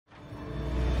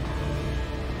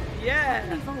Yeah. How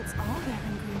many vaults are there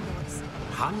in Gringotts?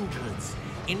 Hundreds.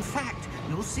 In fact,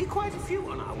 you'll see quite a few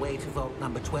on our way to vault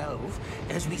number 12.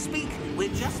 As we speak,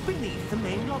 we're just beneath the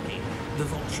main lobby. The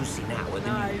vaults you see now are the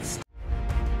Nice. newest.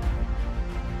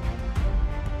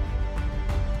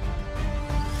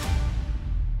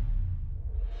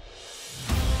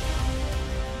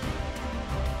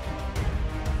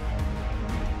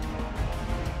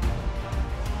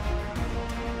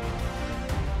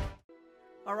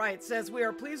 Alright, it says, we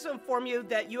are pleased to inform you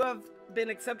that you have been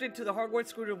accepted to the Hogwarts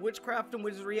School of Witchcraft and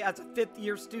Wizardry as a 5th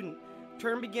year student.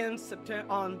 Term begins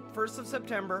on 1st of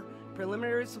September.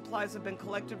 Preliminary supplies have been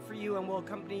collected for you and will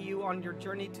accompany you on your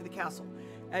journey to the castle.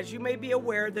 As you may be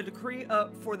aware, the decree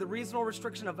for the reasonable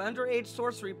restriction of underage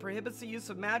sorcery prohibits the use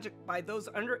of magic by those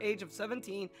under age of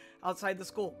 17 outside the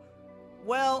school.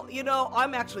 Well, you know,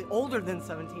 I'm actually older than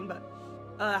 17, but...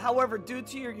 however, due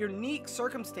to your unique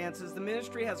circumstances, the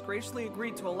Ministry has graciously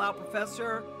agreed to allow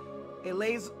Professor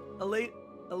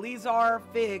Elizar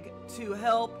Fig to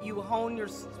help you hone your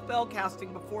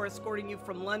spellcasting before escorting you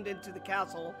from London to the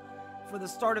castle for the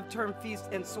start of term feast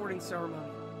and sorting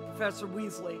ceremony. Professor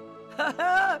Weasley.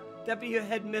 Haha! Deputy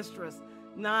Headmistress.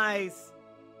 Nice.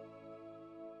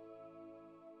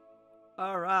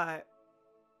 Alright.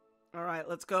 Alright,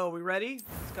 let's go. We ready?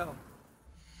 Let's go.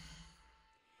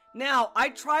 Now, I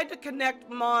tried to connect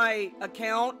my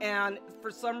account, and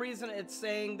for some reason it's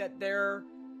saying that there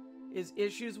is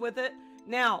issues with it.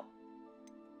 Now,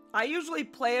 I usually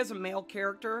play as a male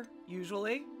character,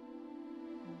 usually,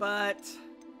 but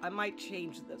I might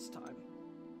change this time.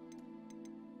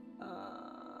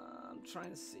 I'm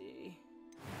trying to see.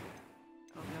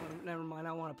 Oh, no, never mind.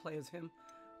 I want to play as him.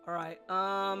 All right.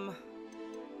 God,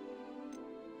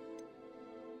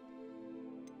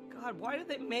 why did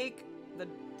they make the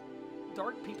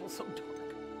dark people so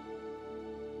dark?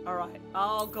 All right,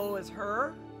 I'll go as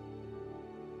her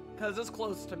because it's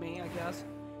close to me, I guess.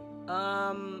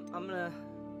 I'm gonna.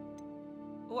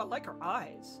 Oh, I like her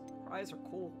eyes. Her eyes are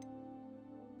cool.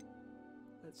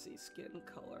 Let's see, skin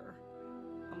color.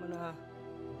 I'm gonna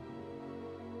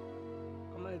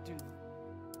do.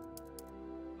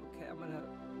 Okay,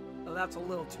 oh, that's a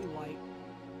little too light.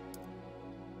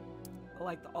 I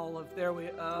like the olive. There we.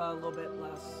 A little bit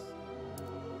less.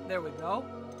 There we go.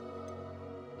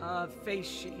 Face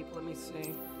shape, let me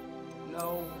see.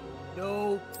 No.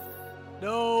 No.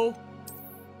 No.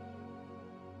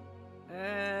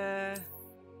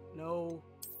 No.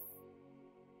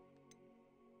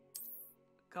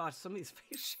 Gosh, some of these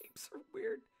face shapes are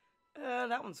weird.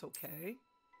 That one's okay.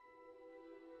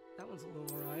 That one's a little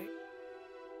alright.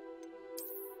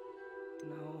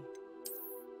 No.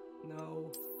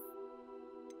 No.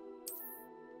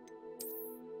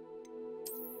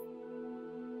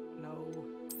 No.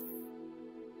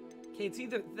 Okay, it's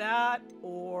either that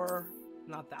or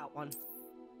not that one.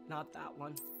 Not that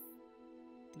one.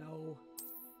 No.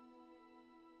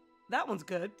 That one's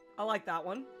good. I like that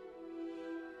one.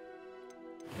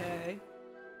 Okay.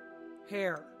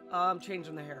 Hair. I'm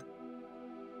changing the hair.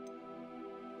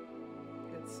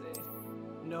 Let's see.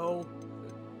 No.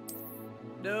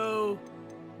 No.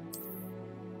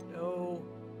 No.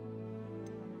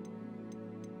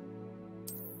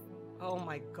 Oh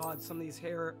my god, some of these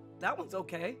hair... That one's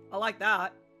okay. I like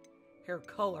that. Hair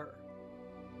color.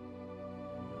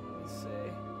 Let me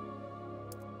see.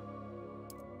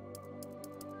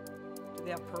 Do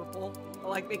they have purple? I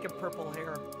like making purple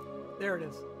hair. There it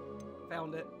is.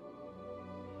 Found it.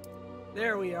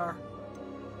 There we are.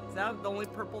 Is that the only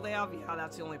purple they have? Yeah,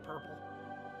 that's the only purple.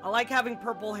 I like having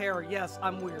purple hair. Yes,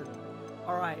 I'm weird.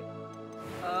 Alright.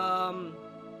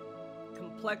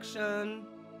 Complexion.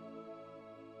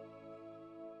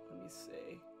 Let me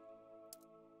see.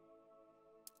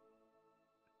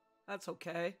 That's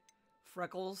okay.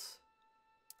 Freckles.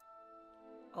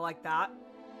 I like that.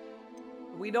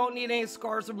 We don't need any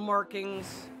scars or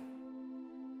markings.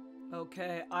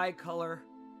 Okay, eye color.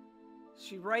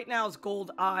 She right now is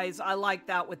gold eyes. I like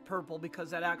that with purple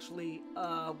because that actually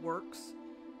works.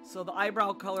 So the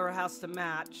eyebrow color has to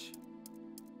match.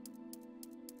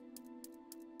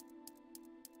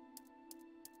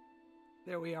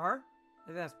 There we are. I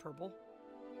think that's purple.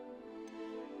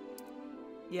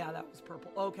 Yeah, that was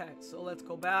purple. Okay, so let's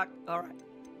go back. All right.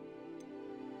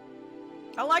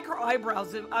 I like her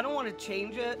eyebrows. I don't want to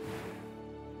change it.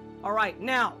 All right,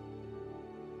 now.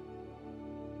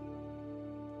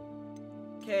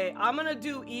 Okay, I'm gonna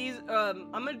do easy.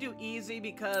 I'm gonna do easy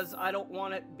because I don't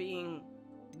want it being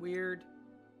weird.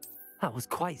 That was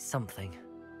quite something.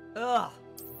 Ugh.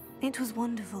 It was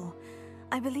wonderful.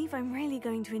 I believe I'm really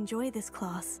going to enjoy this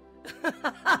class.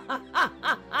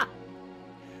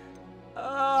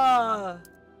 uh.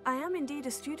 I am indeed a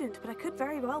a student, but I could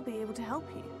very well be able to help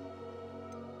you.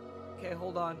 Okay,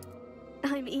 hold on.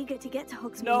 I'm eager to get to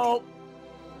Hogsmeade. No!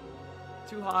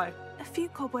 Too high. A few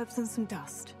cobwebs and some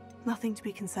dust. Nothing to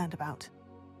be concerned about.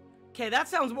 Okay, that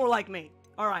sounds more like me.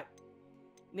 Alright.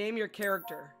 Name your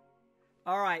character.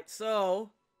 Alright,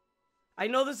 so... I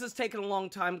know this has taken a long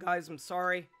time, guys. I'm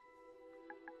sorry.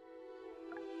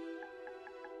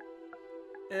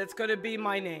 It's gonna be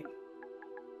my name.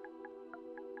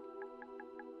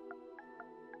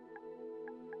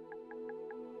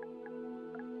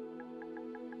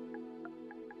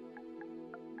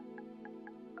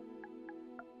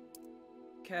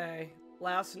 Okay,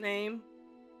 last name.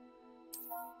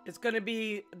 It's gonna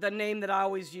be the name that I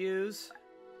always use.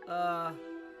 I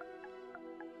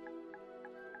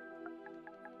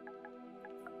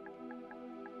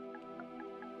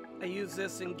use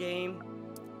this in game.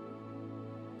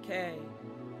 Okay.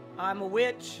 I'm a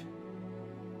witch.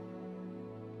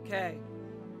 Okay.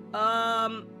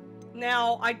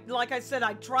 Now, like I said,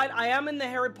 I am in the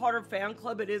Harry Potter fan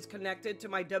club. It is connected to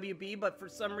my WB, but for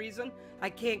some reason, I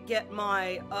can't get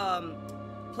my,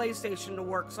 PlayStation to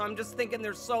work. So I'm just thinking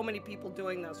there's so many people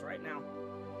doing this right now.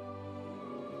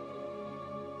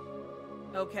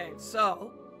 Okay,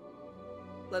 so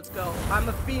let's go. I'm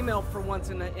a female for once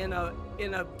in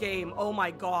a game. Oh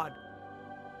my god.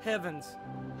 Heavens.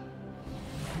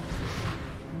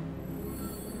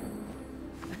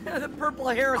 The purple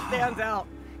hair stands out.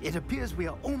 It appears we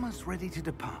are almost ready to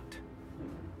depart.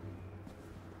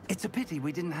 It's a pity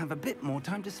we didn't have a bit more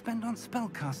time to spend on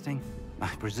spellcasting. I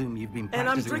presume you've been practicing.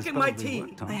 And I'm drinking my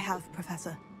tea. I have,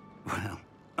 Professor. Well,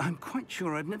 I'm quite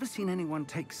sure I've never seen anyone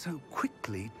take so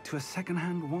quickly to a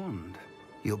second-hand wand.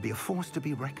 You'll be a force to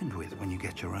be reckoned with when you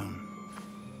get your own.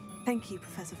 Thank you,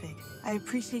 Professor Fig. I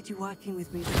appreciate you working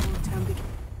with me before the term begins.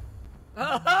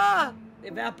 Aha!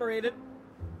 Evaporated.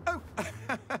 Oh,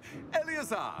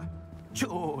 Eleazar!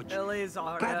 George!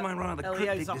 Eleazar. Glad my rather cryptic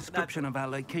Eleazar, description of our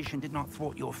location did not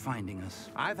thwart your finding us.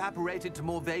 I've apparated to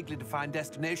more vaguely defined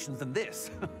destinations than this.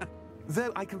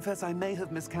 Though I confess I may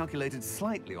have miscalculated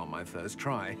slightly on my first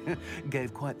try.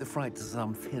 Gave quite the fright to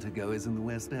some theatergoers in the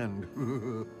West End.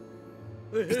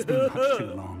 It's been much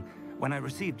too long. When I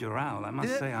received your owl, I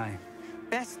must say I...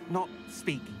 Best not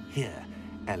speak here,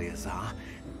 Eleazar.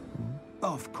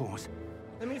 Of course.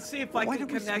 Let me see if I Why can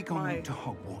don't we connect speak en my... route to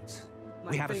Hogwarts? my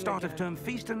We have a thing start of again. term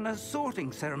feast and a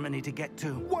sorting ceremony to get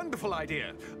to. Wonderful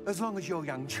idea. As long as your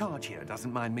young charge here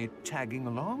doesn't mind me tagging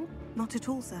along. Not at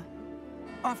all, sir.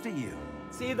 After you.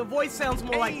 See, the voice sounds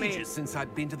more like me. Ages since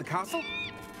I'd been to the castle.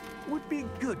 Would be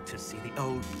good to see the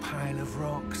old pile of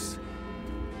rocks.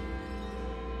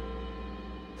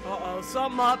 Uh-oh,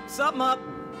 something up, something up.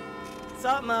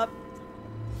 Something up.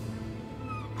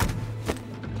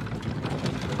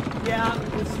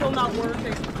 Yeah, it's still not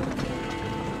working.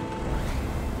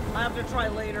 I have to try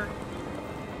later.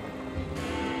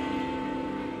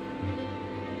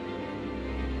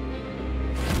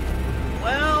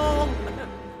 Well,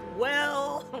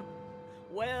 well.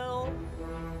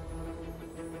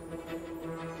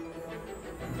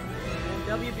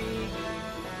 WB.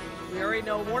 We already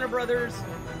know Warner Brothers.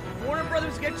 Warner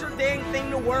Brothers, get your dang thing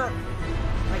to work.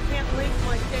 I can't link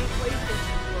my dang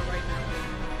PlayStation to it right now.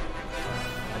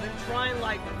 I've been trying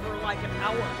for an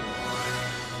hour.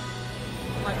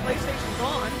 My PlayStation's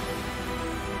on,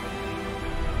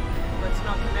 but it's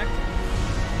not connected.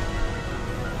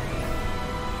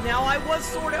 Now I was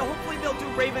sorted. Hopefully they'll do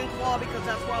Ravenclaw because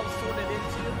that's what I was sorted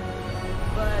into.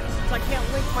 But since I can't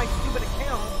link my stupid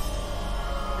account,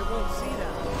 it won't see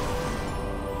that.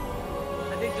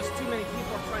 I think just too many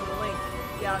people are trying to link.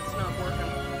 Yeah, it's not working.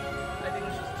 I think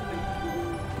it's just too many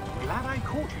people. Glad I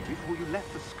caught you before you left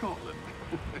for Scotland.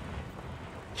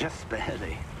 Just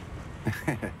barely.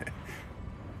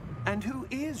 And who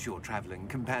is your traveling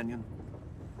companion?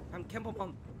 I'm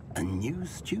Kempelbaum. A new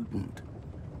student.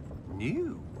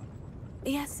 New?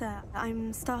 Yes, sir.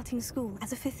 I'm starting school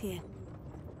as a 5th year.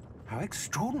 How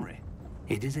extraordinary.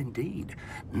 It is indeed.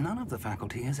 None of the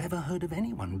faculty has ever heard of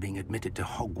anyone being admitted to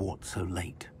Hogwarts so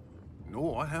late.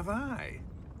 Nor have I.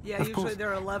 Yeah, Of usually course,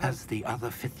 they're 11. as the other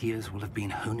 5th years will have been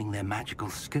honing their magical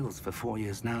skills for 4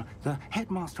 years now, the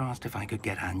headmaster asked if I could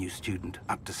get our new student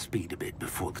up to speed a bit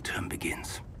before the term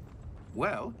begins.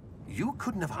 Well, you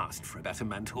couldn't have asked for a better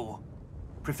mentor.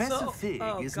 Professor Fig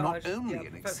is not only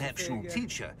an Professor exceptional Fig, yeah.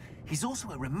 teacher, he's also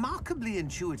a remarkably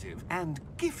intuitive and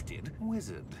gifted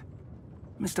wizard.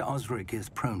 Mr. Osric is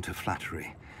prone to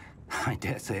flattery. I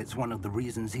dare say it's one of the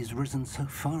reasons he's risen so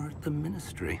far at the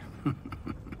ministry.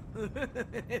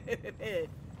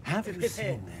 Have you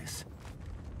seen this?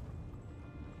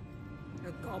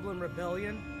 A Goblin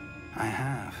Rebellion? I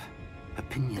have.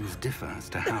 Opinions differ as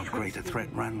to how great a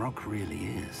threat Ranrock really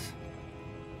is.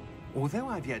 Although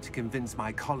I've yet to convince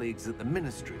my colleagues at the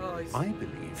Ministry, I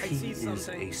believe he is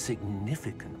a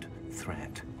significant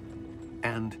threat.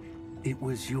 And it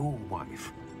was your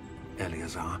wife,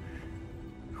 Eleazar,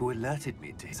 who alerted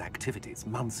me to his activities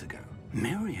months ago.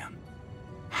 Miriam?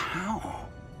 How?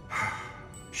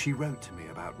 She wrote to me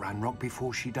about Ranrock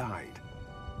before she died,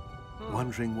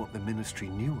 wondering what the Ministry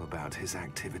knew about his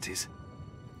activities.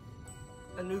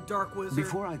 A new dark wizard.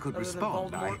 Before I could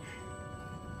respond, I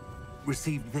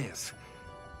received this.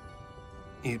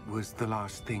 It was the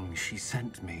last thing she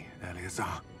sent me,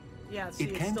 Eleazar. Yeah, see,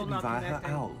 it came to me via her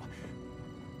owl,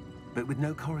 but with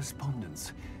no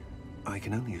correspondence. I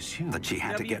can only assume that she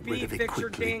had to get rid of it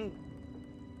quickly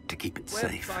to keep it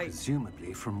safe.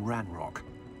 Presumably from Ranrock.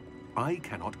 I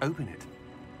cannot open it.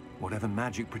 Whatever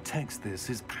magic protects this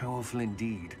is powerful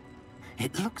indeed.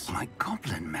 It looks like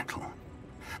goblin metal.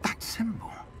 That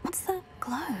symbol. What's that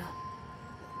glow?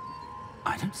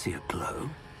 I don't see a glow.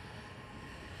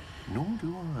 Nor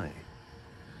do I.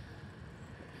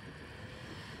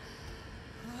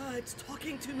 It's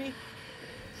talking to me.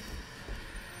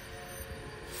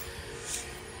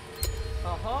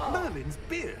 Merlin's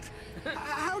beard.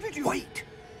 How did you... Wait!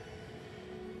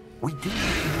 We did.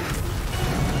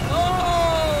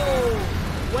 Oh!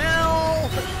 Well...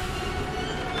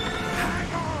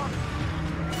 Hang on!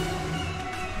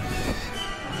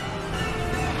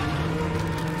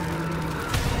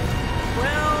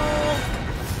 Well...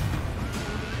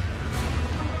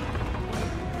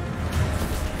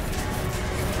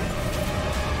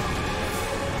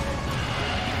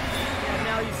 Yeah,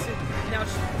 now you see...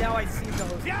 Now I see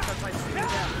those. Because I see that.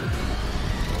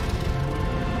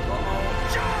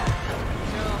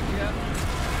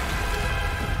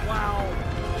 Wow.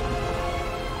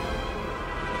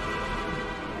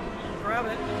 Grab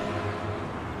it.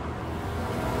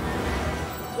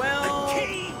 Well... The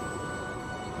key!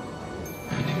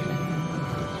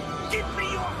 Give me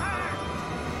your hand!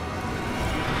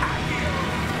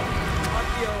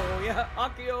 Akio, yeah,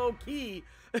 Akio key.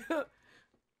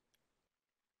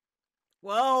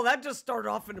 Well, that just started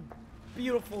off in a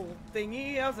beautiful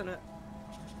thingy, hasn't it?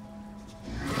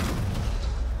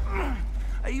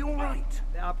 Are you all right?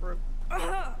 The opera.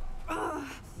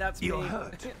 That's me. You're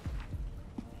hurt.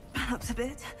 Perhaps a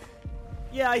bit.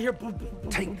 Yeah, I hear boom, boom,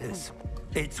 boom. Take boom, this. boom.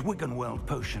 It's Wiggenweld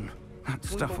potion. That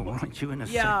stuff will right you in a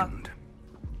second.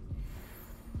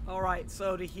 All right,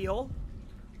 so to heal,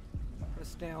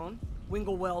 press down.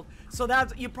 Wiggenweld. So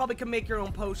that's, you probably can make your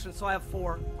own potion. So I have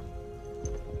 4.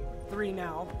 3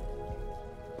 now.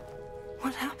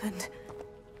 What happened?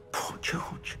 Poor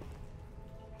George.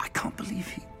 I can't believe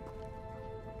he...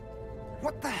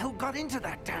 What the hell got into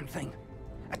that damn thing?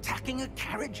 Attacking a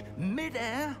carriage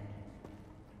mid-air?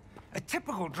 A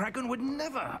typical dragon would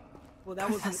never... Well, that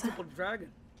was a typical dragon.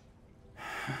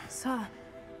 Sir,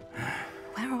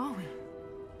 where are we?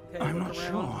 Okay, I'm look not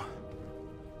around. sure.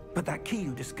 But that key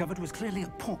you discovered was clearly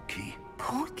a portkey.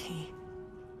 Portkey?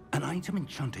 An item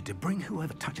enchanted to bring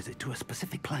whoever touches it to a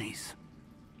specific place.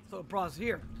 So it brought us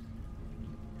here.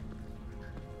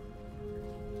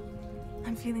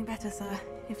 I'm feeling better, sir.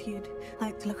 If you'd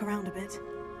like to look around a bit.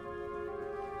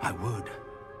 I would.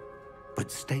 But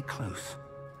stay close.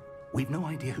 We've no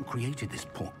idea who created this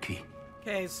portkey.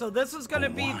 Okay, so this is gonna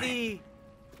be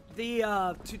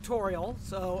the tutorial.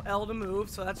 So L to move,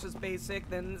 so that's just basic.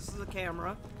 Then this is the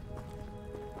camera.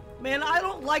 Man, I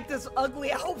don't like this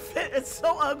ugly outfit. It's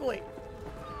so ugly.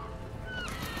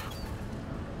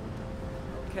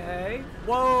 Okay.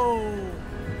 Whoa.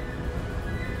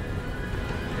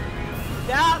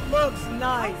 That looks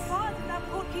nice. How far did that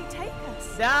portkey take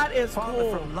us? That is Farther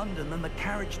cool. from London than the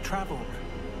carriage travelled.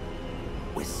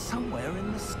 We're somewhere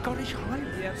in the Scottish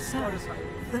Highlands. Yep, Sir, Scottish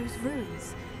Highlands. those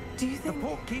ruins. Do you The think...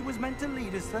 portkey was meant to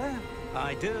lead us there.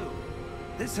 I do.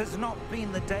 This has not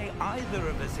been the day either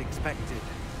of us expected.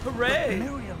 Hooray!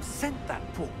 But Miriam sent that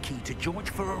portkey to George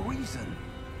for a reason.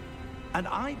 And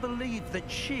I believe that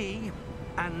she,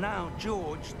 and now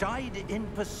George, died in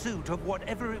pursuit of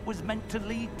whatever it was meant to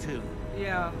lead to.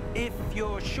 Yeah. If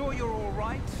you're sure you're all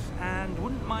right and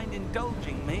wouldn't mind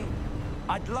indulging me,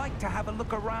 I'd like to have a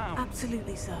look around.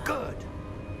 Absolutely, sir. Good.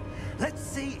 Let's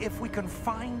see if we can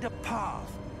find a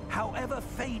path, however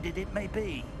faded it may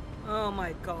be. Oh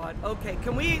my god. Okay,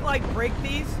 can we, like, break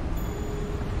these?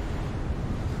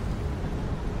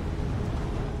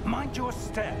 Mind your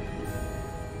step.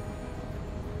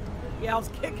 Yeah, I was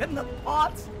kicking the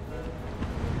pots.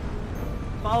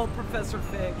 Follow Professor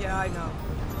Fig. Yeah, I know.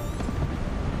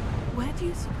 Where do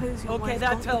you suppose your Okay, wife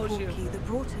that got tells the you. portkey that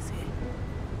brought us here?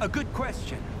 A good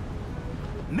question.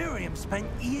 Miriam spent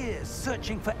years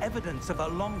searching for evidence of a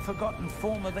long-forgotten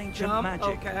form of ancient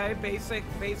magic. Okay,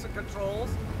 basic controls.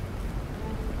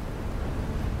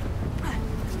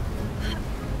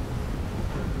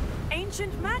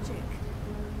 Ancient magic?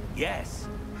 Yes,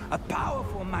 a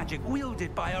powerful magic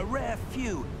wielded by a rare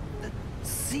few that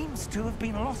seems to have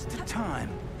been lost to time.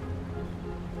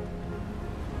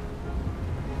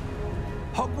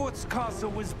 Hogwarts Castle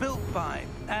was built by,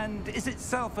 and is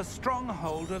itself a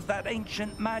stronghold of that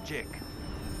ancient magic.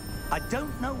 I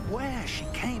don't know where she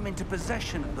came into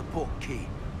possession of the Portkey,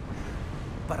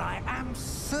 but I am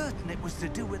certain it was to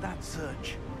do with that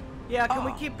search. Yeah, can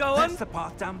we keep going? That's the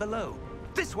path down below.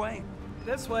 This way.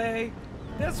 This way.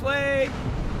 This way.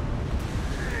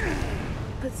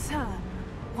 But sir,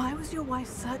 why was your wife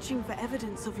searching for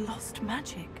evidence of lost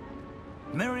magic?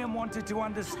 Miriam wanted to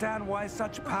understand why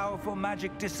such powerful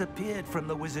magic disappeared from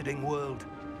the wizarding world.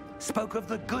 Spoke of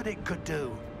the good it could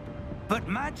do. But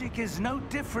magic is no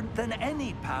different than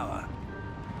any power.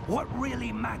 What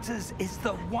really matters is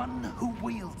the one who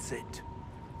wields it.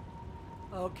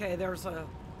 Okay, there's a...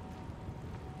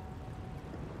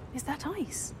 Is that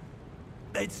ice?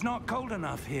 It's not cold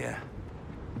enough here.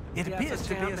 It appears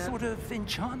to be a sort of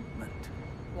enchantment.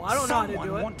 Well, I don't know how to do it.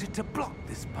 Someone wanted to block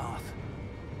this path.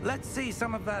 Let's see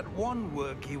some of that wand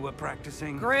work you were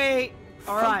practicing. Great.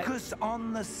 All right. Focus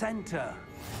on the center.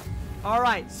 All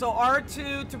right, so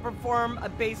R2 to perform a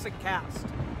basic cast.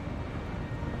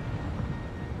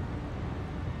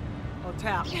 Oh,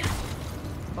 tap.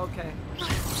 Okay.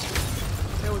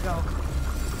 Here we go.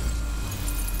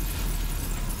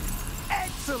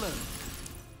 Excellent.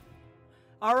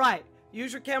 All right.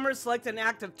 Use your camera to select an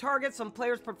active target. Some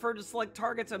players prefer to select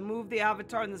targets and move the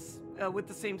avatar in this, with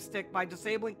the same stick by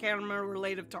disabling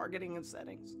camera-related targeting and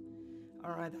settings.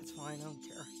 All right, that's fine. I don't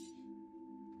care.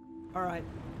 All right.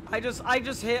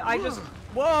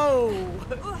 Whoa!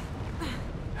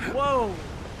 Whoa!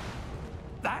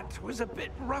 That was a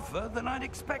bit rougher than I'd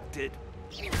expected.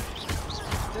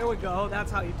 There we go.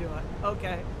 That's how you do it.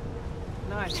 Okay.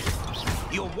 Nice.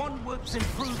 Your wand work's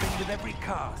improving with every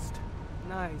cast.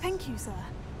 Nice. Thank you, sir.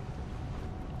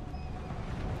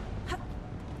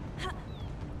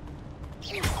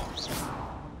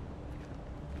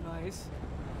 Nice.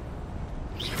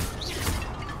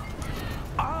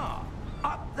 Ah,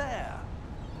 up there.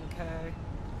 Okay.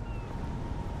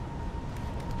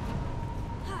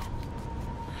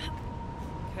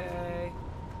 Okay.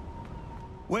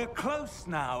 We're close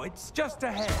now. It's just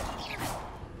ahead.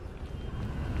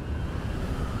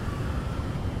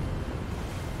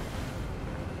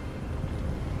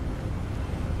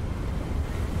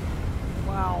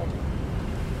 Wow.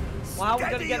 Wow,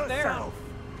 we're gonna get there.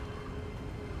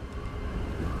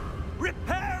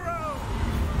 Reparo!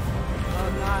 Oh,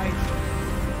 nice.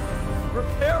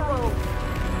 Reparo!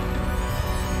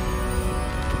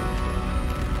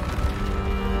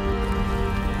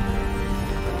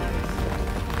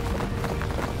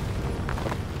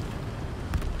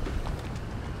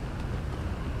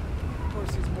 Of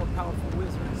course, he's more powerful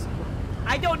wizards.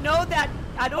 I don't know that.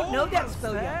 I don't know that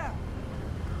spell yet.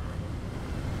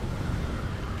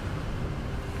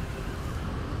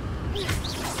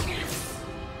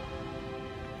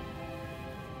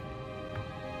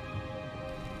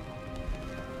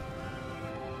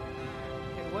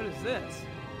 What is this?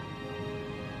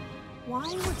 Why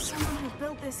would someone have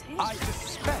built this here? I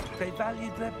suspect they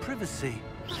valued their privacy.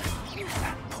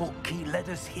 That Portkey led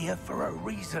us here for a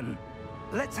reason.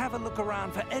 Let's have a look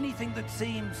around for anything that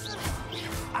seems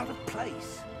out of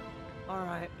place. All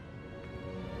right.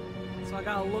 So I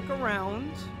gotta look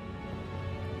around.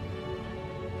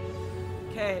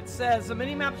 Okay, it says the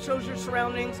mini-map shows your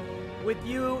surroundings with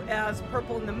you as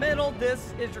purple in the middle.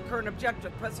 This is your current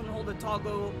objective. Press and hold to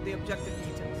toggle the objective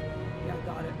details. Yeah, I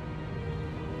got it.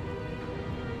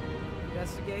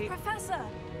 Investigate. Professor,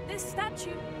 this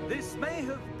statue... This may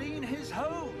have been his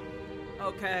home.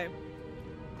 Okay.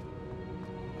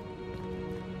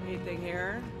 Anything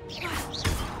here?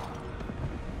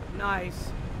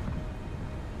 Nice.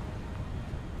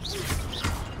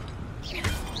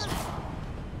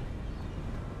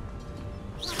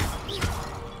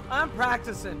 I'm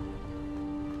practicing.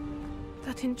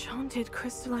 That enchanted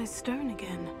crystallized stone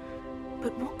again.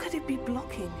 But what could it be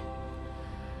blocking?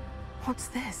 What's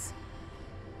this?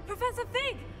 Professor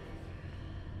Fig!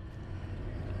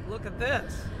 Look at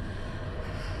this.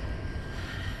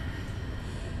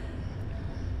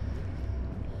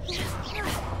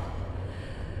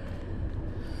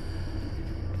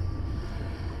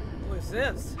 What is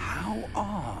this? How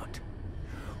odd.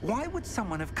 Why would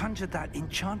someone have conjured that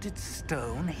enchanted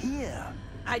stone here?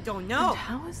 I don't know. And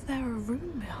how is there a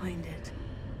room behind it?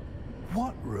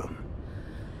 What room?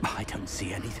 I don't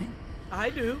see anything. I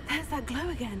do. There's that glow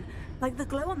again, like the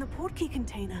glow on the Portkey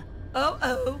container.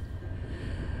 Uh-oh.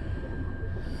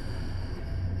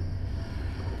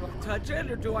 Do I touch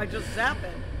it or do I just zap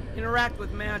it? Interact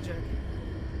with magic.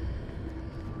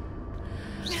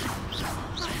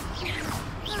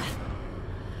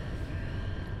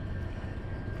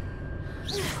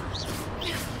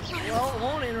 Well, it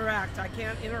won't interact. I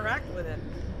can't interact with it.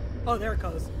 Oh, there it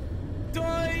goes.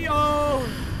 Dio!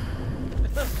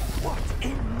 What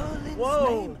in Merlin's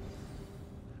name?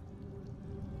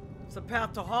 It's a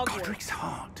path to Hogwarts. Godric's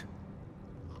heart.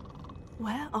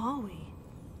 Where are we?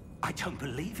 I don't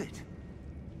believe it.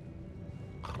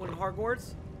 What, in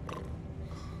Hogwarts?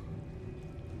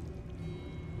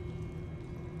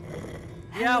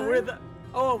 Yeah, Hello? we're the...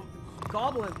 Oh,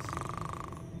 goblins.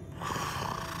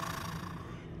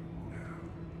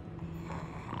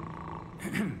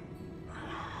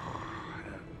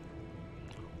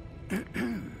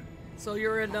 So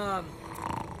you're in,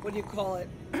 what do you call it?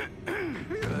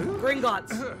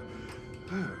 Gringotts.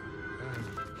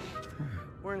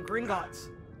 We're in Gringotts.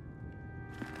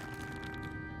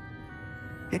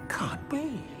 It can't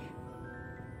be.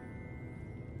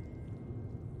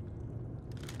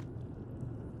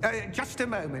 Just a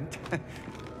moment.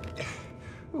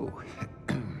 Ooh.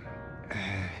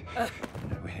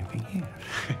 Anything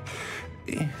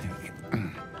here?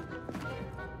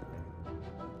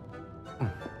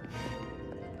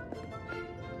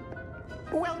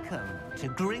 Welcome to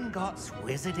Gringotts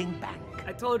Wizarding Bank.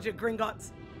 I told you,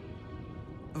 Gringotts.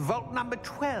 Vault number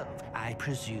 12, I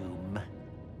presume.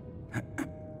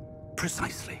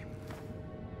 Precisely.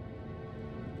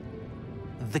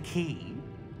 The key?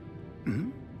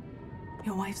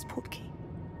 Your wife's Portkey.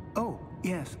 Oh,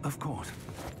 yes, of course.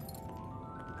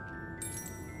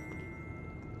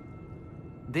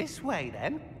 This way,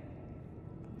 then.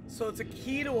 So it's a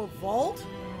key to a vault?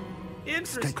 Stay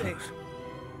Interesting. close.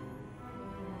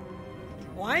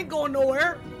 Well, I ain't going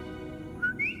nowhere.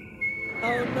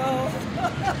 Oh no.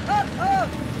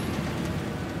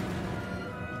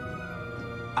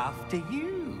 After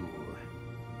you.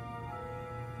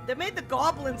 They made the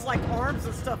goblins like arms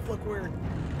and stuff look weird.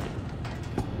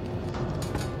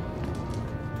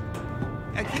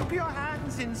 Keep your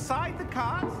hands inside the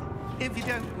cart if you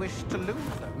don't wish to lose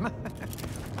them.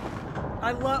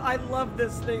 I love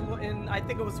this thing in, I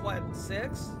think it was what,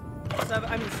 6?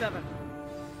 7.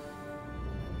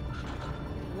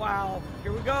 Wow,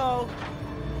 here we go. How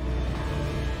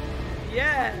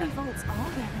Yeah. many vaults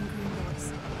are there in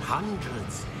Gringotts?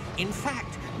 Hundreds. In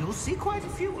fact, you'll see quite a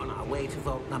few on our way to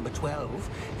vault number 12.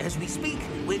 As we speak,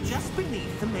 we're just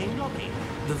beneath the main lobby.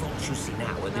 The vaults you see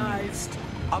now are the Nice. newest.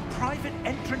 Are private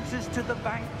entrances to the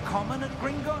bank common at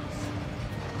Gringotts?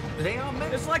 They are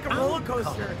meant It's like a roller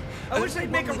coaster. I wish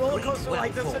they'd make a roller coaster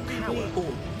like this at power, BB.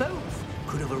 or both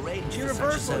could have arranged for such a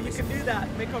Universal, you service. can do that.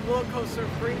 Make a roller coaster of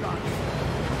Gringotts.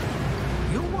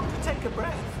 You'll want to take a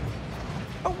breath.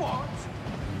 A what?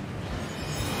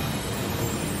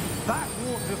 That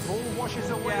waterfall washes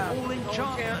away Yeah, all all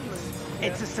enchantments. enchantments.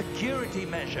 It's a security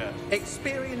measure.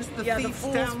 Experience the Yeah, the thief's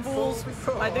Fool's downfall Falls.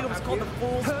 before, I think it was have called you? the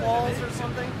Fool's Heard of Falls it? or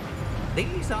something.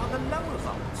 These are the lower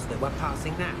vaults that we're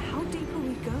passing now. How deep are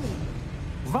we going?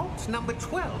 Vault number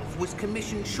 12 was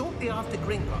commissioned shortly after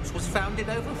Gringotts was founded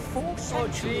over 4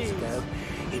 centuries jeez. ago.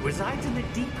 It resides in the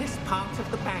deepest part of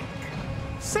the bank.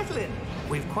 Settle in.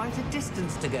 We've quite a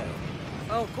distance to go.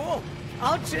 Oh, cool.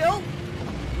 I'll chill.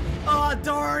 Oh,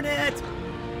 darn it.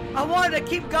 I wanted to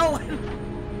keep going.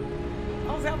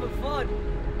 I was having fun.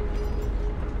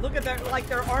 Look at that, like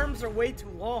their arms are way too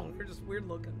long. They're just weird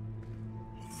looking.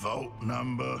 Vault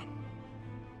number.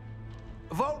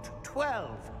 Vault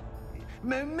 12.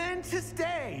 Momentous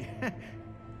day.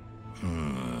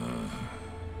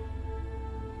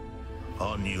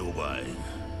 On your way.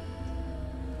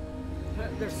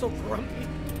 They're so grumpy.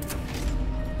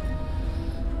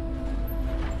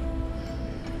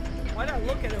 Why'd I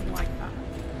look at him like that?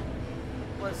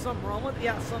 Was something wrong with it?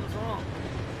 Yeah, something's wrong.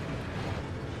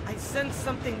 I sense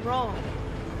something wrong.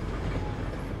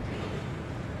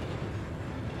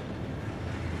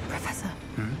 Professor,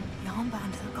 the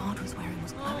armband the guard was wearing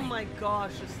was Oh glowing. my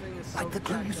gosh, this thing is so Like the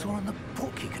glow you jacked saw up. on the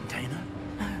Portkey container.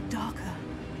 No, darker.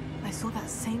 I saw that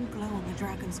same glow on the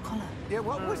dragon's collar. Yeah,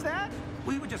 what was that?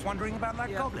 We were just wondering about that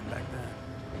Yeah. goblin back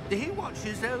there. He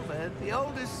watches over the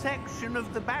oldest section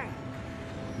of the bank.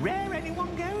 Rare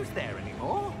anyone goes there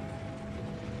anymore.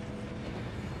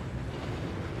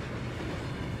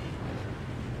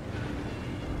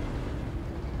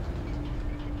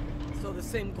 So the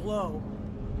same glow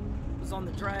was on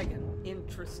the dragon.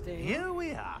 Interesting. Here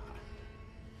we are.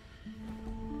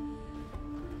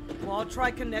 Well, I'll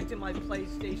try connecting my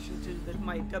PlayStation to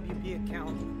my WB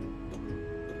account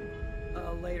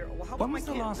later. Well, when was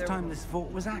the last time this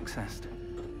vault was accessed?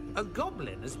 A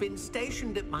goblin has been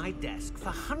stationed at my desk for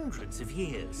hundreds of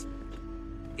years.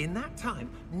 In that time,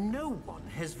 no one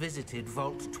has visited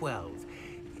Vault 12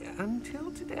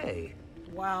 until today.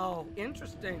 Wow,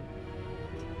 interesting.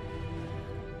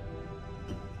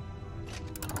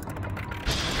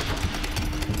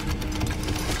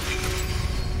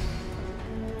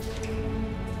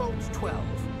 Vault 12.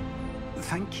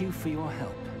 Thank you for your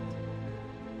help.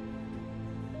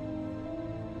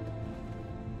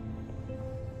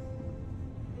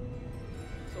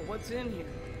 So what's in here?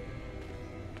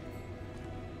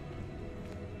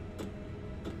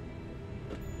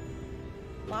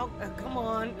 Well, come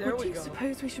on, there we go. What do you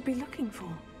suppose we should be looking for?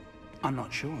 I'm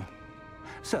not sure.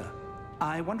 Sir,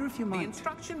 I wonder if you might... The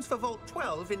instructions for Vault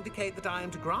 12 indicate that I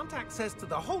am to grant access to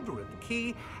the holder of the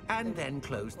key and then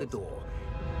close the door.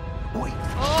 Wait!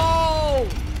 Oh!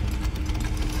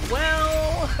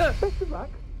 Well...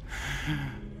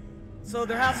 So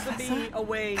there has to be a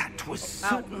way... That was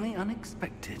certainly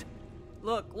unexpected.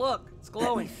 Look, it's Let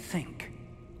glowing. me think.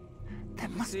 There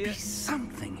must be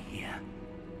something here.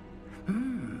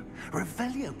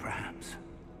 Revelio, perhaps?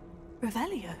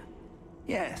 Revelio?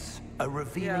 Yes, a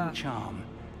revealing charm.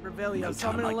 Revelio, No so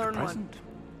I'm time gonna like learn the one. present.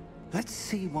 Let's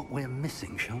see what we're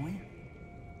missing, shall we?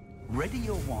 Ready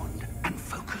your wand and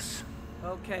focus.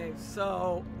 Okay,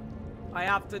 so I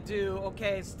have to do,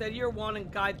 okay, steady your wand and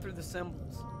guide through the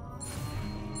symbols.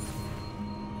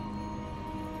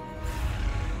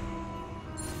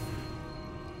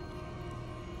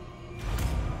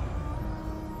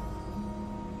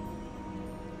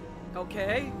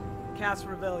 Okay, cast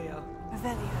Revelio.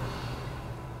 Revelio.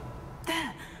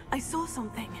 There! I saw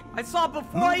something. I saw it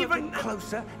before Move I a even... bit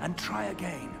closer and try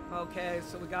again. Okay,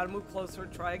 so we gotta move closer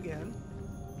and try again.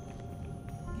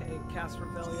 Okay, cast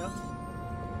Revelio.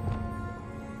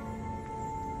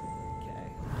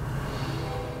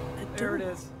 Okay. There it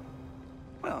is.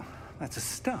 Well, that's a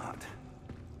start.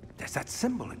 There's that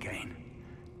symbol again.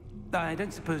 I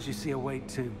don't suppose you see a way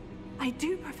to... I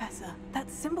do, Professor. That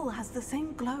symbol has the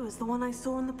same glow as the one I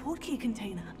saw in the Portkey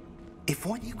container. If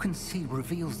what you can see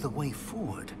reveals the way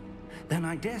forward, then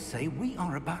I dare say we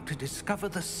are about to discover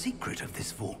the secret of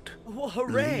this vault. Well,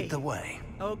 hooray! Lead the way.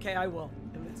 Okay, I will.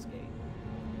 Investigate.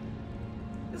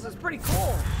 This is pretty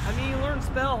cool. I mean, you learn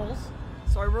spells.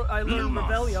 So I learned Lumos.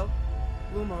 Revelio.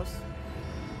 Lumos.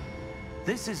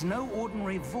 This is no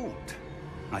ordinary vault.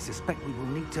 I suspect we will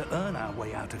need to earn our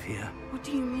way out of here. What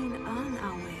do you mean, earn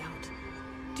our way out?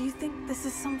 Do you think this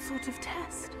is some sort of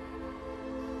test?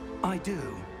 I do.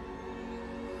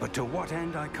 But to what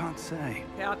end, I can't say.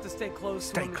 You have to stay close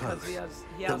to Stay him close. because he has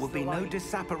There will the be no light.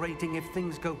 disapparating if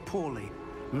things go poorly.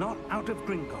 Not out of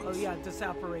Gringotts. Oh yeah,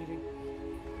 disapparating.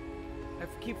 I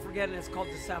keep forgetting it's called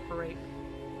disapparate.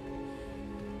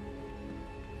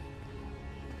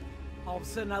 All of a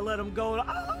sudden I let him go and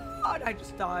I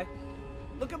just die.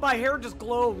 Look at my hair just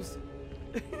glows.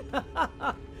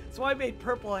 That's why I made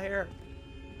purple hair.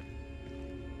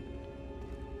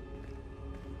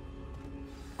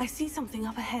 I see something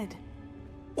up ahead.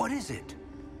 What is it?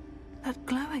 That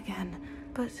glow again,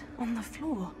 but on the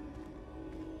floor.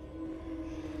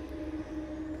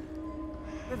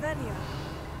 Revelio.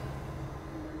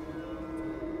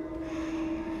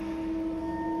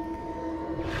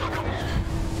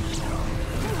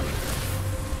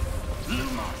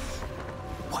 Lumos!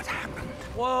 What happened?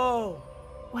 Whoa!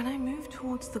 When I moved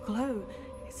towards the glow,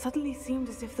 it suddenly seemed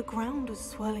as if the ground was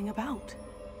swirling about.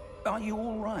 Are you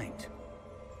all right?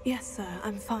 Yes, sir,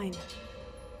 I'm fine.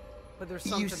 But there's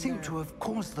something You seem there. to have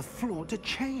caused the floor to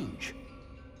change.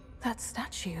 That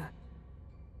statue.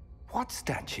 What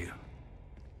statue?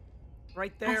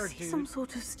 Right there, I see dude. some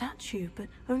sort of statue, but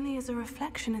only as a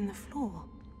reflection in the floor.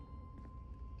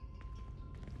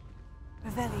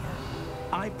 Revelio.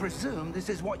 I presume this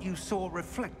is what you saw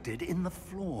reflected in the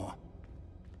floor.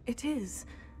 It is.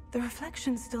 The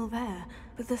reflection's still there,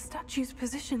 but the statue's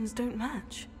positions don't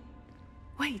match.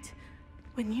 Wait.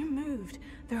 When you moved,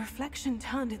 the reflection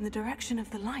turned in the direction of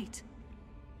the light.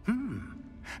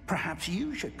 Perhaps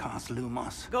you should cast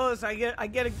Lumos. Goes, I get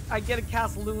a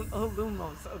cast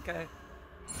Lumos, okay.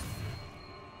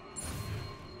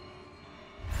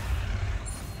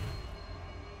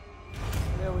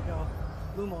 There we go.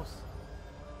 Lumos.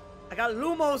 I got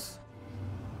Lumos!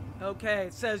 Okay,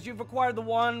 it says you've acquired the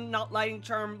one not lighting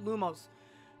charm Lumos,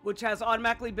 which has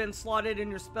automatically been slotted in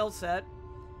your spell set.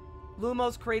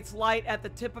 Lumos creates light at the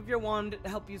tip of your wand to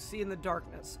help you see in the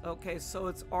darkness. Okay, so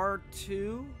it's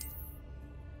R2.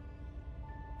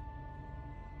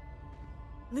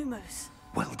 Lumos.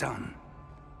 Well done.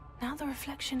 Now the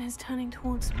reflection is turning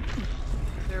towards me.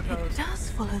 There it goes. It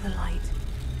does follow the light.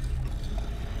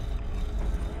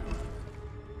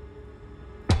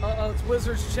 Uh-oh, it's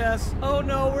Wizard's chest. Oh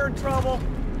no, we're in trouble.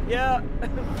 Yeah.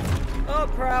 Oh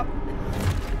crap.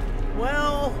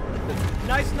 Well,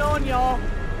 nice knowing y'all.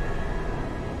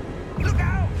 Look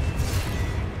out!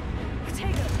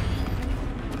 Potato!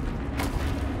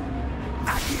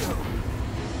 Accio!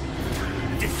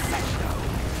 Defendo!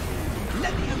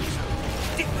 Levioso!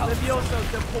 Levioso,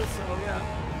 Depulso, yeah.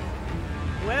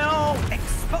 Well,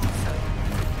 Expulso!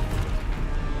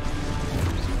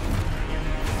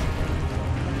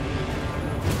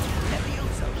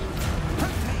 Levioso!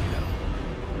 Potato!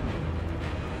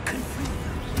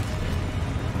 Confringo!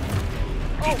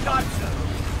 oh god.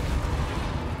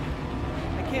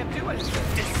 I can't do anything.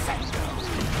 Defendo!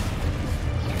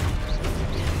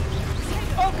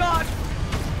 Oh god.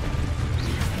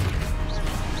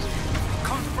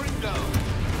 Confringo!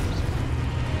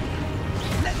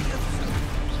 Levioso!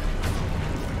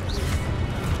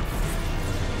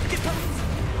 Deposo!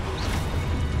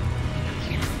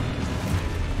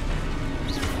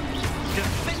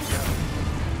 Defendo!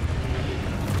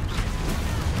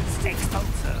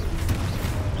 Expulso!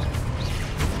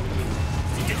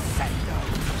 Defendo!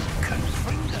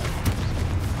 Confringo!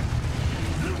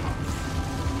 Lumos!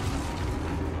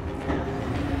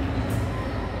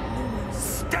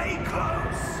 Stay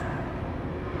close!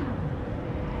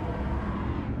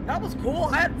 That was cool.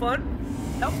 I had fun.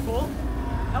 That was cool.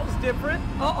 That was different.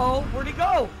 Uh-oh, where'd he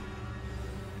go?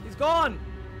 He's gone.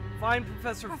 Find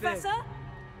Professor Fig. Professor?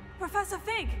 Professor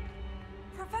Fig!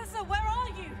 Professor, where are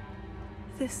you?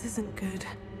 This isn't good.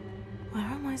 Where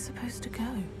am I supposed to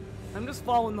go? I'm just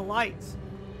following the lights.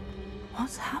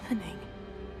 What's happening?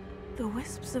 The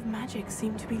wisps of magic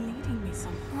seem to be leading me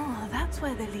somewhere. Oh, that's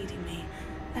where they're leading me.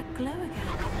 That glow again.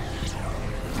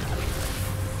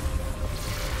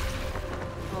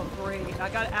 Oh, great. I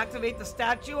gotta activate the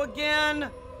statue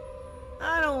again.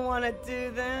 I don't want to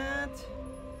do that.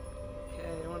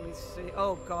 Okay, let me see.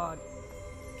 Oh, God.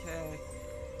 Okay.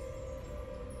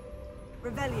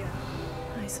 Revelio.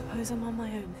 I suppose I'm on my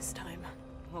own this time.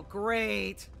 Well,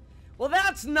 great. Well,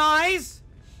 that's nice.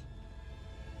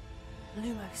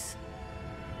 Lumos.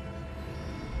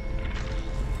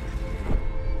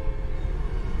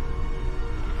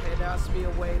 Okay, there has to be a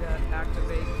way to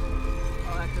activate.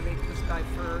 I'll activate this guy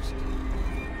first.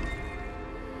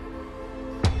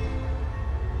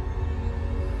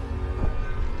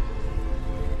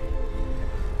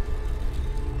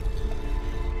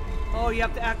 Oh, you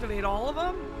have to activate all of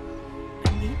them?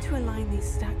 I need to align these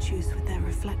statues with their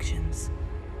reflections.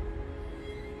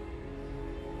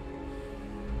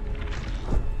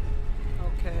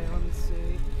 Okay, let me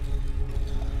see.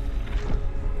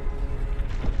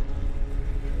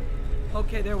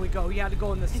 Okay, there we go. You had to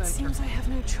go in the center. It seems I have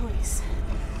no choice.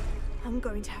 I'm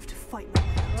going to have to fight my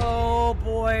way out. Oh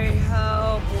boy,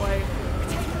 oh boy.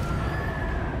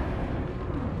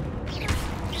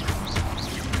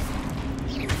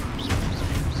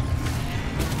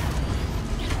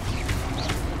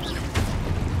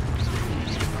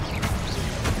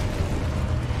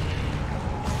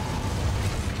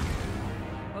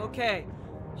 Okay,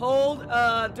 hold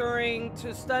during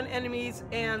to stun enemies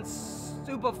and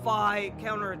stupefy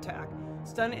counterattack.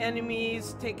 Stun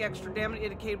enemies take extra damage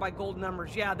indicated by gold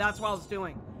numbers. Yeah, that's what I was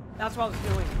doing. That's what I was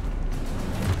doing.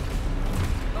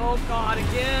 Oh god,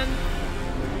 again.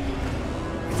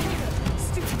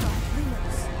 Stupefy,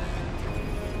 Lumos.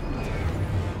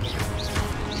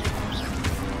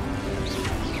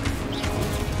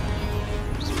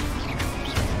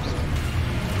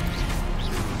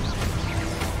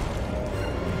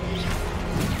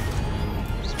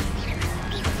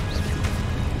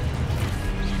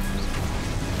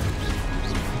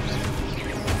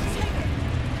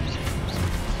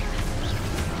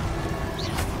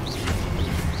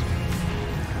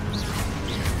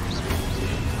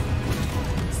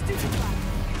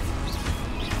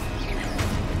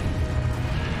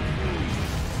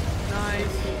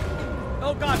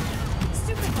 Oh god!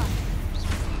 Stupefy!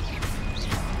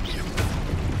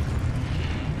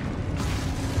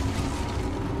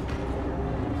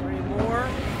 Three more.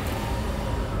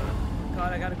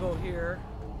 God, I gotta go here.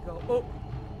 Go. Oh!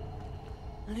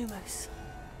 Lumos.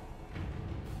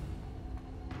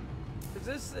 Is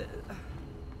this...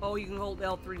 oh, you can hold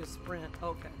L3 to sprint.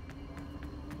 Okay.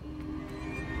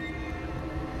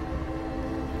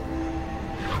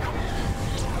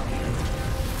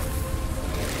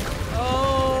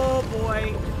 Oh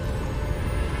boy.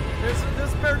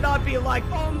 This better not be like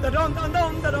dum da dum dum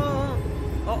dum da dum.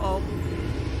 Uh-oh.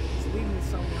 It's leading me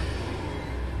somewhere.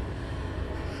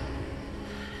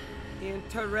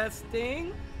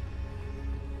 Interesting.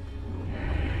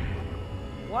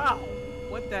 Wow.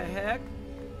 What the heck?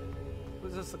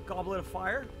 Was this a goblet of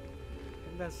fire?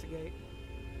 Investigate.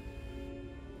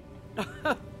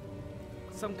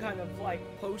 Some kind of like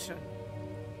potion.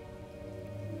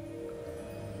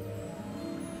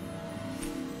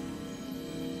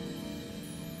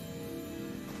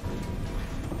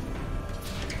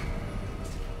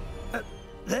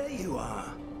 There you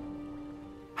are.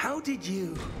 How did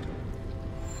you...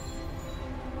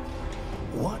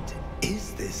 What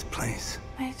is this place?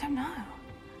 I don't know.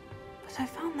 But I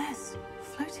found this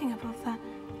floating above that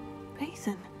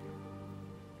basin.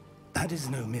 That is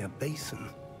no mere basin.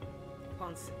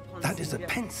 That is a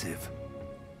pensive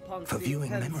for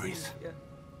viewing memories. Yeah.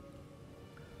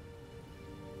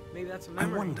 Maybe that's a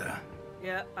memory. I wonder.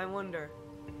 Yeah, I wonder.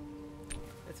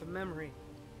 It's a memory.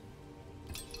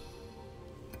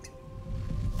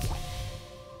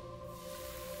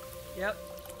 Yep.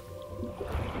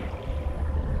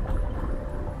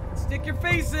 Stick your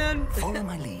face in. Follow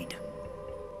my lead.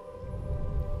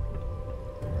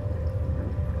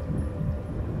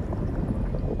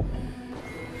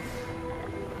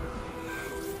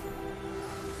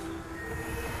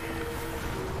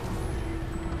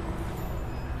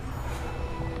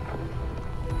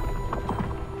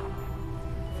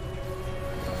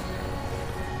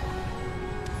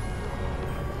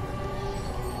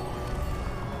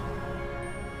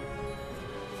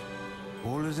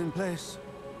 All is in place.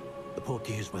 The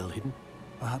portkey is well hidden?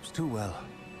 Perhaps too well.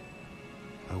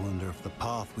 I wonder if the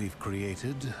path we've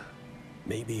created...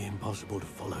 may be impossible to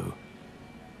follow.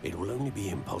 It will only be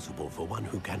impossible for one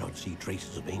who cannot see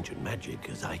traces of ancient magic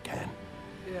as I can.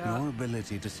 Yeah. Your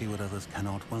ability to see what others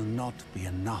cannot will not be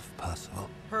enough, Percival.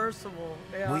 Percival,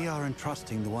 yeah. We are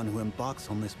entrusting the one who embarks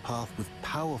on this path with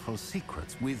powerful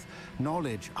secrets, with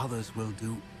knowledge others will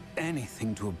do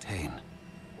anything to obtain.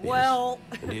 Well...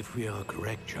 Yes. And if we are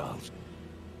correct, Charles,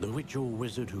 the witch or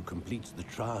wizard who completes the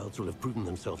trials will have proven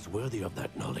themselves worthy of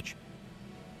that knowledge.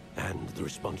 And the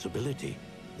responsibility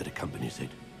that accompanies it.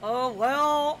 Oh,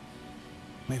 well...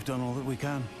 We've done all that we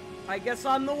can. I guess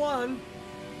I'm the one.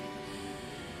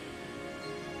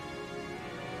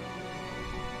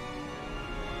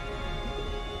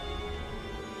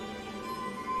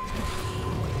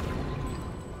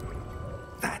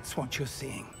 That's what you're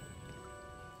seeing.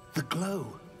 The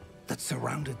glow that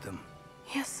surrounded them.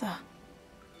 Yes, sir.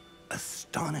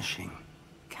 Astonishing.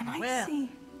 Can I see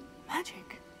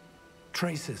magic?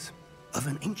 Traces of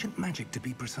an ancient magic, to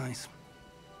be precise.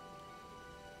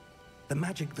 The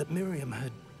magic that Miriam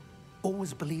had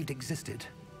always believed existed,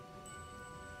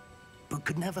 but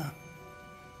could never.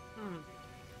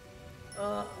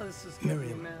 This is getting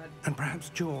Miriam, mad. and perhaps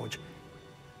George,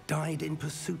 died in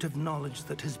pursuit of knowledge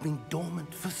that has been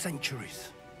dormant for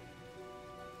centuries.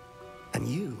 And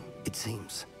you, it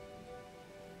seems,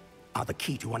 are the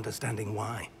key to understanding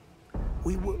why.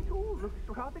 We were... It all looks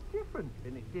rather different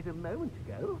than it did a moment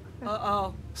ago.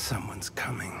 Uh-oh. Someone's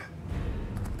coming.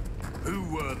 Who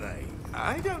were they?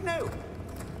 I don't know.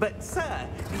 But, sir,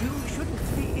 you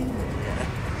shouldn't be in there.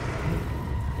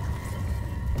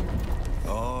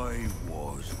 I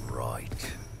was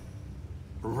right.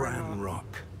 Ramrock.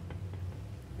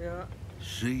 Yeah.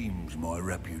 Seems my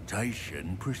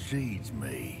reputation precedes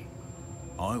me.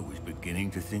 I was beginning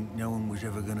to think no one was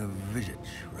ever going to visit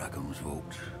Rackham's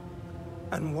vault.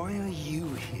 And why are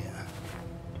you here?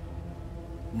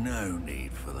 No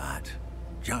need for that.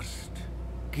 Just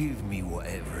give me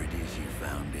whatever it is you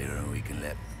found here and we can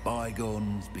let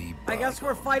bygones be bygones. I guess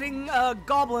we're fighting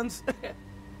goblins.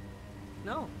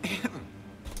 No.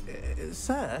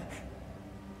 Sir,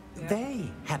 they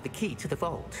have the key to the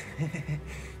vault.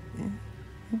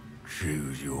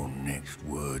 Choose your next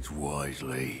words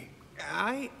wisely.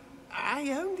 I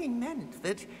only meant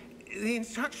that the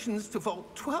instructions to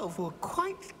Vault 12 were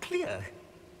quite clear.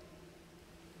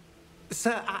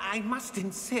 Sir, I must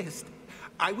insist.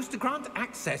 I was to grant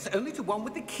access only to one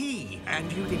with the key,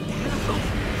 and you didn't have them.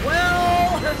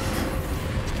 Well...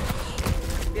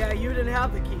 yeah, you didn't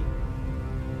have the key.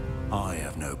 I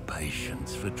have no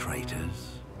patience for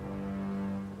traitors.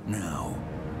 Now,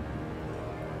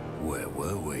 where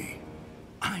were we?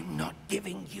 I'm not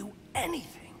giving you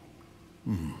anything.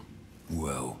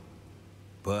 Well,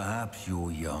 perhaps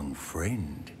your young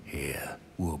friend here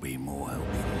will be more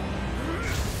helpful.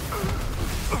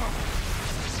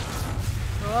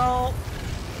 Well...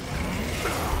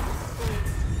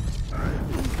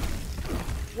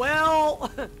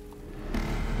 well...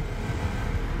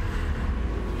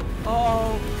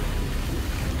 oh...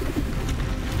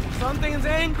 something's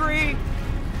angry!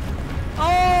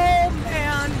 Oh,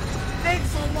 man!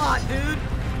 Thanks a lot, dude!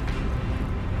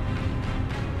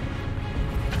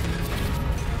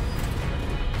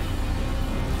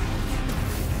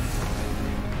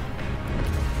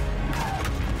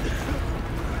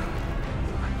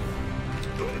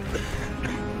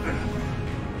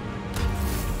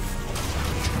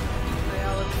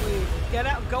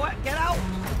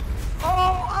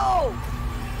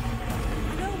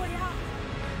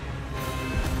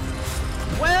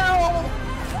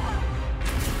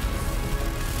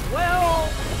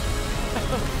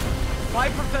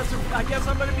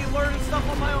 learning stuff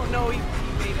on my own. No, he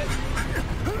made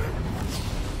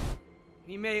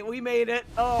it. We made it.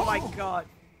 Oh my god.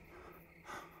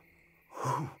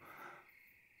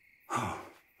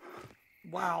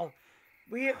 Wow.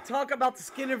 We talk about the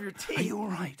skin of your teeth. Are you all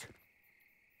right?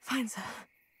 Fine, sir.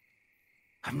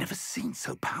 I've never seen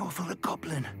so powerful a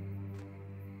goblin.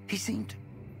 He seemed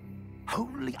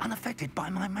wholly unaffected by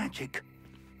my magic.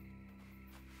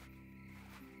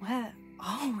 Where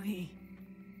are we?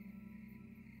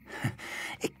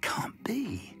 It can't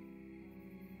be.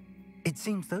 It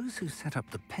seems those who set up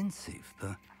the pensive,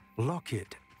 the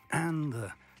locket, and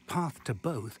the path to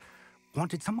both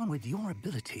wanted someone with your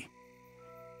ability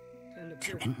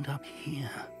to end up here.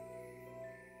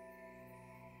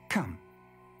 Come.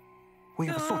 We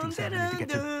have a sorting ceremony to get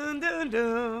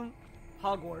to.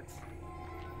 Hogwarts.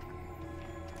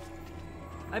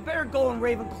 I better go in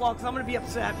Ravenclaw because I'm going to be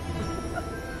upset.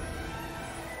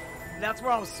 That's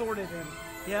where I was sorted in.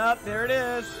 Yep, there it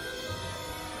is.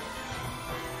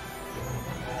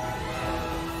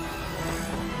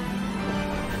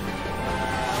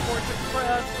 Hogwarts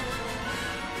Express.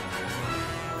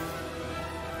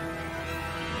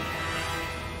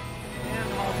 And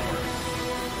Hogwarts.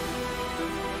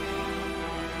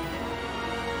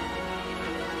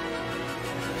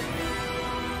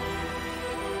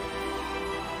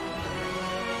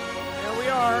 There we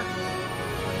are.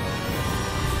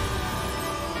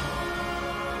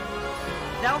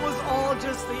 That was all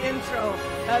just the intro.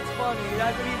 That's funny.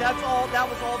 I mean, that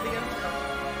was all the intro.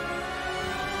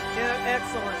 Yeah,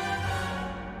 excellent.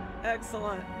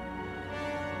 Excellent.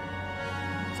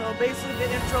 So basically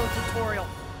the intro tutorial.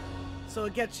 So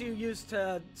it gets you used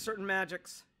to certain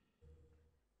magics.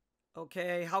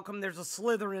 Okay, how come there's a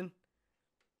Slytherin?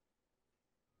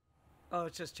 Oh,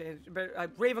 it's just changed.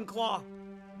 Ravenclaw.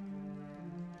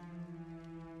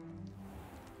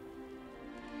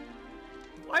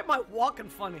 Why am I walking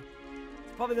funny?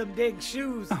 It's probably them dang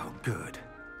shoes. Oh, good.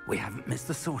 We haven't missed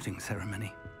the sorting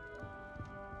ceremony.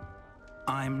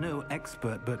 I'm no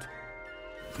expert, but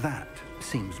that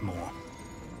seems more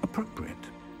appropriate.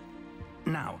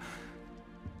 Now,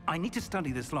 I need to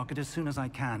study this locket as soon as I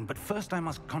can, but first I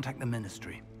must contact the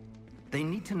Ministry. They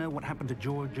need to know what happened to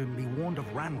George and be warned of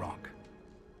Ranrock.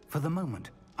 For the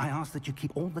moment, I ask that you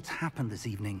keep all that's happened this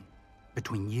evening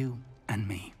between you and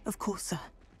me. Of course, sir.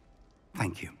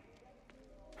 Thank you.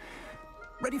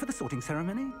 Ready for the sorting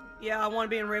ceremony? Yeah, I want to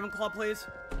be in Ravenclaw, please.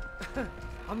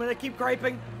 I'm gonna keep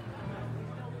griping.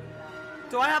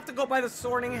 Do I have to go by the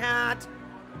sorting hat?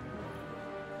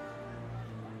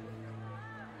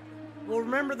 Well,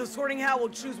 remember, the sorting hat will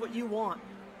choose what you want.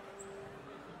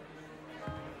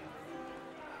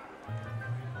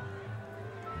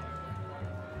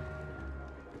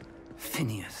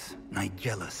 Phineas,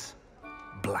 Nigellus,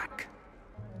 Black.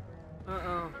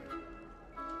 Uh-oh.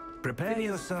 Prepare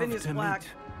yourself to Black. meet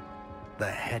the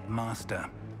headmaster.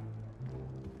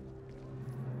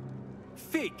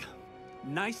 Fig,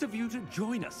 nice of you to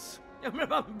join us.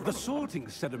 The sorting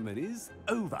ceremony's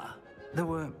over. There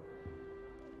were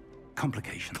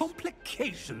complications.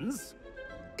 Complications?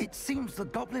 It seems the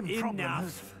goblin problem has...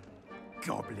 Enough.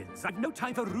 Goblins. I've no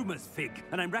time for rumors, Fig,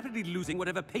 and I'm rapidly losing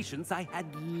whatever patience I had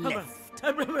left.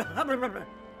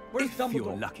 Where's If Dumbledore?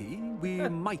 you're lucky, we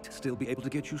might still be able to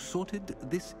get you sorted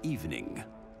this evening.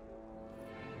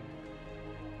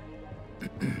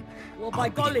 Well, by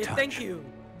golly, thank you.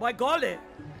 By golly.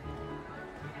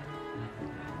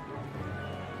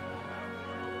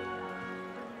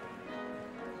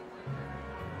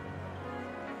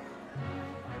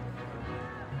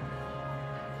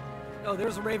 Oh,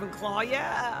 there's a Ravenclaw,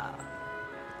 yeah!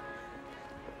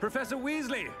 Professor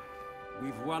Weasley,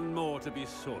 we've one more to be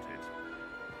sorted.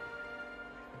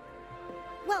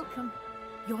 Welcome.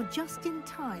 You're just in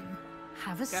time.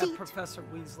 Have a Yeah, seat. Professor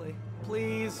Weasley,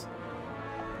 please.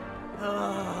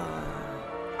 Right.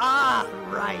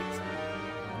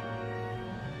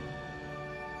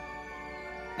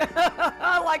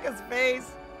 I like his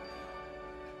face.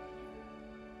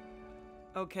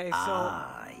 Okay, so...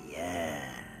 Ah,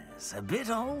 yes. A bit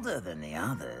older than the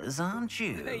others, aren't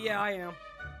you? Yeah, I am.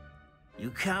 You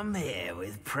come here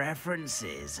with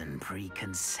preferences and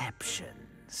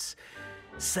preconceptions.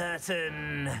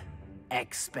 Certain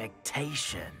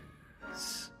expectations.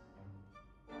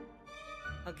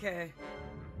 Okay.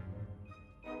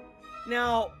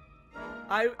 Now,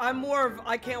 I'm more of,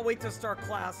 I can't wait to start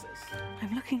classes.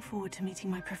 I'm looking forward to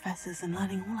meeting my professors and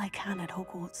learning all I can at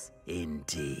Hogwarts.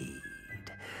 Indeed.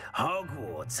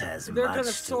 Hogwarts has They're much gonna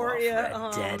to sort offer you. a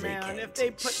Oh, dedicated man, if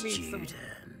they put me some... student.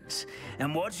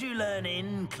 And what you learn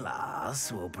in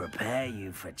class will prepare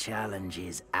you for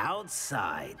challenges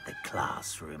outside the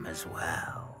classroom as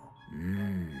well.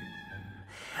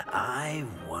 I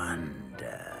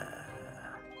wonder...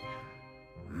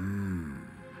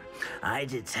 I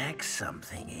detect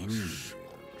something in you.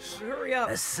 Hurry up.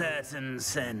 A certain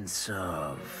sense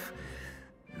of...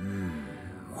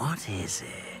 what is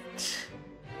it?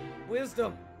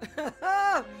 Wisdom.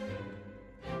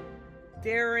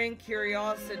 Daring,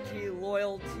 curiosity,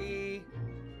 loyalty,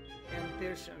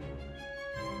 ambition.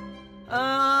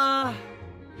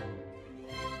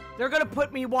 They're gonna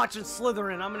put me watching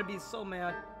Slytherin. I'm gonna be so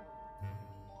mad.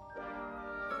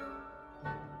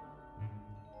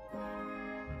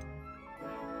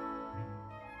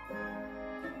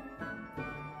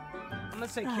 I'm gonna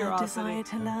say curiosity. Desire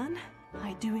to learn?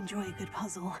 I do enjoy a good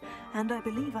puzzle, and I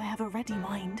believe I have a ready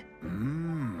mind.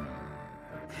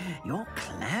 You're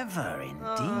clever indeed.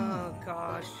 Oh,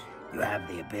 gosh. You have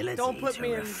the ability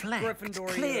to reflect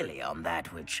clearly on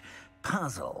that which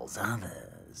puzzles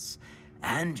others.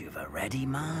 And you've a ready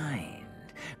mind,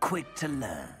 quick to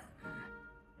learn.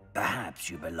 Perhaps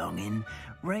you belong in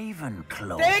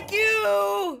Ravenclaw. Thank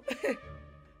you!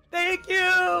 Thank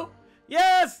you!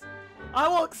 Yes! I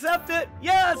will accept it!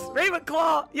 Yes!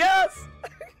 Ravenclaw! Yes!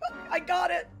 I got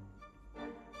it!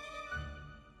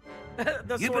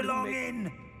 You belong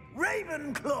in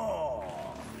Ravenclaw!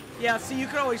 Yeah, see, you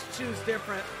can always choose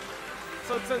different.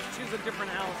 So it says choose a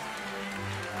different house.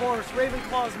 Of course,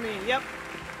 Ravenclaw's me. Yep.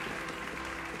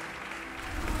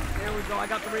 There we go. I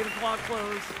got the Ravenclaw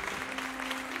clothes.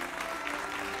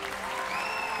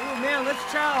 Oh man,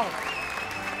 let's chow.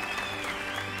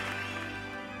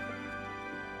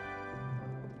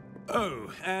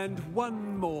 Oh, and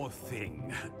one more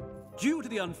thing. Due to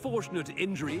the unfortunate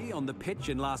injury on the pitch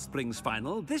in last spring's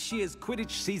final, this year's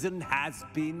Quidditch season has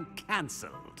been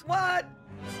cancelled. What?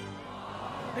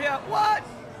 Yeah, what?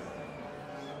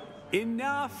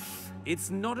 Enough! It's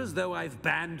not as though I've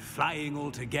banned flying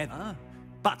altogether.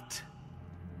 But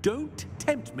don't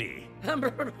tempt me.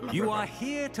 You are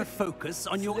here to focus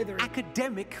on your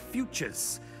academic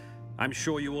futures. I'm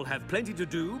sure you will have plenty to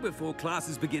do before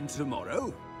classes begin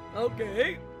tomorrow.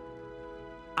 Okay.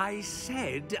 I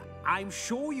said, I'm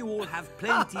sure you all have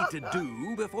plenty to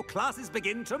do before classes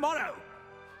begin tomorrow.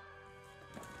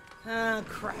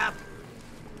 Crap.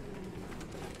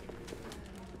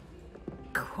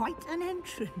 Quite an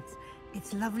entrance.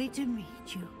 It's lovely to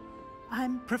meet you.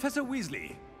 I'm... Professor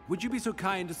Weasley, would you be so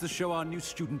kind as to show our new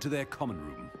student to their common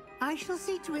room? I shall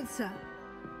see to it, sir.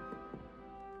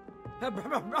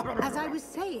 As I was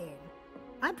saying,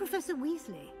 I'm Professor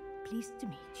Weasley. Pleased to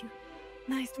meet you.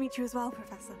 Nice to meet you as well,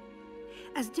 Professor.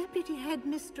 As Deputy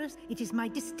Headmistress, it is my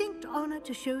distinct honor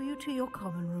to show you to your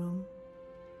common room.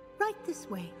 Right this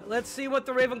way. Let's see what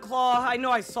the Ravenclaw... I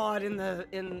know I saw it in the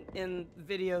in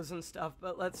videos and stuff,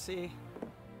 but let's see.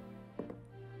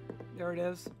 There it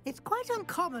is. It's quite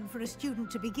uncommon for a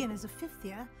student to begin as a fifth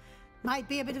year. Might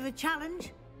be a bit of a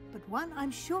challenge, but one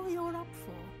I'm sure you're up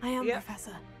for. I am,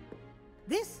 Professor.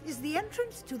 This is the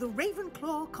entrance to the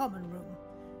Ravenclaw common room.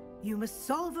 You must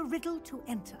solve a riddle to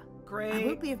enter. Great. I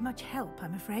won't be of much help,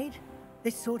 I'm afraid.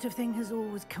 This sort of thing has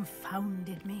always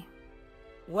confounded me.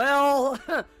 Well,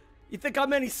 you think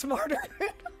I'm any smarter?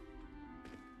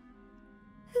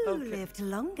 Who lived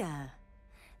longer?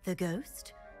 The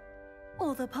ghost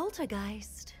or the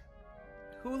poltergeist?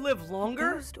 Who lived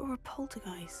longer? A ghost or a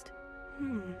poltergeist?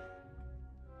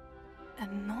 A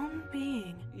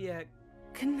non-being. Yeah.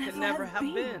 Can never have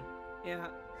been. Yeah,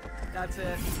 that's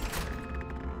it.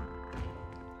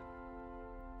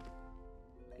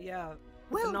 Yeah.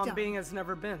 Well the non-being done. has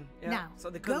never been. Yeah. Now, so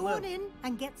they couldn't go live. on in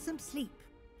and get some sleep.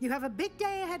 You have a big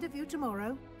day ahead of you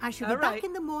tomorrow. I shall be All right. back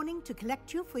in the morning to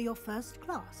collect you for your first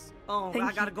class. Oh,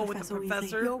 I gotta go with the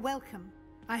professor. You're welcome.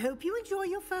 I hope you enjoy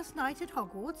your first night at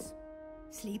Hogwarts.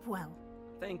 Sleep well.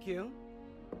 Thank you.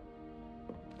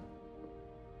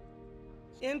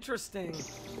 Interesting.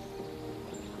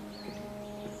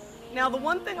 Now, the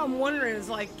one thing I'm wondering is,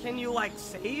 like, can you, like,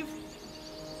 save?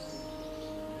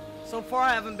 So far,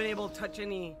 I haven't been able to touch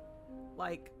any,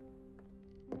 like...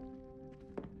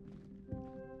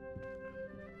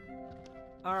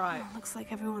 Alright. Oh, looks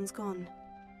like everyone's gone.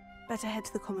 Better head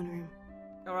to the common room.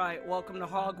 Alright, welcome to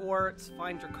Hogwarts.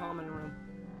 Find your common room.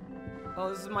 Oh,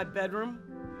 this is my bedroom?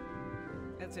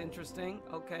 That's interesting.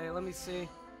 Okay, let me see.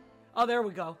 Oh, there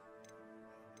we go.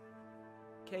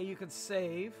 Okay, you could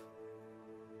save.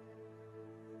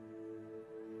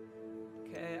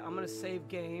 Okay, I'm gonna save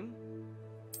game.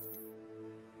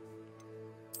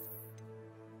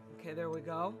 Okay, there we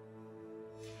go.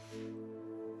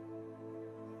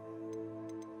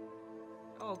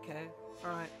 Okay,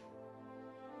 alright.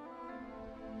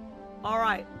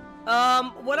 Alright.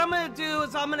 What I'm gonna do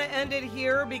is I'm gonna end it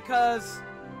here because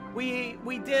we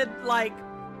did, like,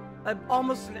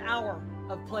 almost an hour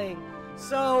of playing.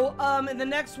 So, in the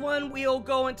next one, we'll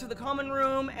go into the common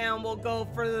room, and we'll go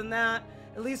further than that.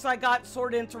 At least I got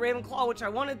sorted into Ravenclaw, which I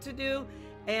wanted to do,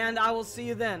 and I will see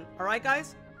you then. All right,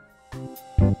 guys?